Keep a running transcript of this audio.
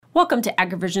Welcome to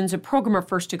AgriVisions, a program of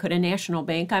First Dakota National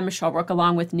Bank. I'm Michelle Rook,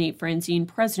 along with Nate Franzine,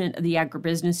 president of the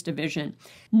Agribusiness Division.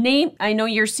 Nate, I know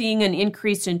you're seeing an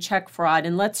increase in check fraud,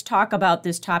 and let's talk about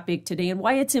this topic today and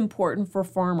why it's important for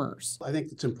farmers. I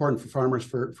think it's important for farmers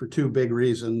for two big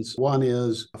reasons. One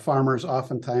is farmers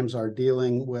oftentimes are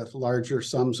dealing with larger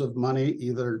sums of money,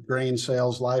 either grain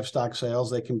sales, livestock sales.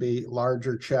 They can be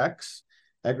larger checks.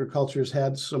 Agriculture's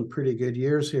had some pretty good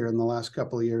years here in the last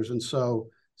couple of years, and so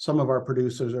some of our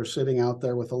producers are sitting out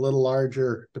there with a little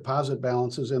larger deposit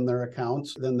balances in their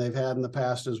accounts than they've had in the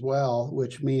past as well,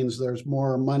 which means there's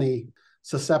more money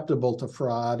susceptible to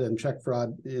fraud and check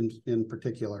fraud in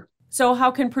particular. So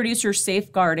how can producers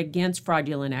safeguard against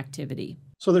fraudulent activity?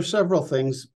 So there's several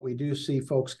things. We do see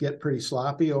folks get pretty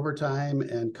sloppy over time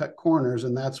and cut corners,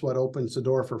 and that's what opens the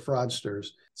door for fraudsters.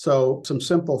 So some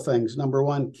simple things. Number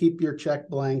one, keep your check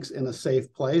blanks in a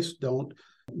safe place. Don't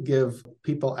give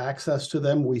people access to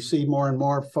them. We see more and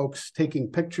more folks taking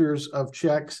pictures of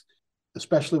checks,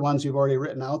 especially ones you've already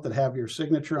written out that have your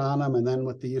signature on them. And then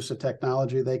with the use of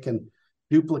technology, they can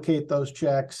duplicate those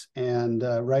checks and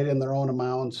write in their own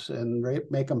amounts and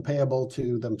make them payable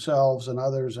to themselves and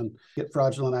others and get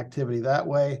fraudulent activity that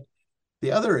way.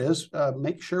 The other is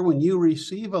make sure when you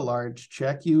receive a large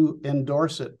check, you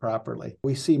endorse it properly.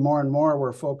 We see more and more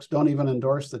where folks don't even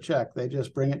endorse the check. They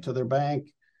just bring it to their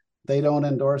bank. They don't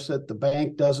endorse it. The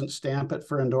bank doesn't stamp it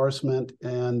for endorsement,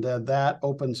 and that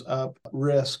opens up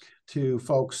risk to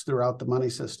folks throughout the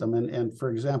money system. And for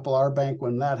example, our bank,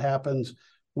 when that happens,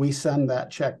 we send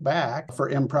that check back for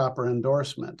improper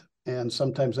endorsement. And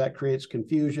sometimes that creates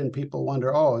confusion. People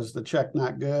wonder, oh, is the check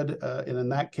not good? And in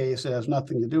that case, it has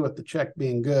nothing to do with the check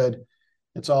being good.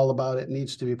 It's all about it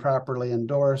needs to be properly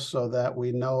endorsed so that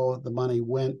we know the money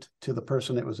went to the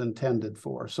person it was intended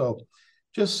for. So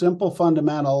just simple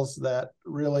fundamentals that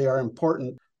really are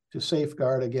important to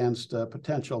safeguard against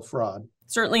potential fraud.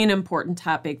 Certainly an important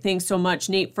topic. Thanks so much,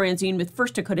 Nate Franzine with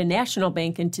First Dakota National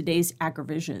Bank in today's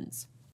AgriVisions.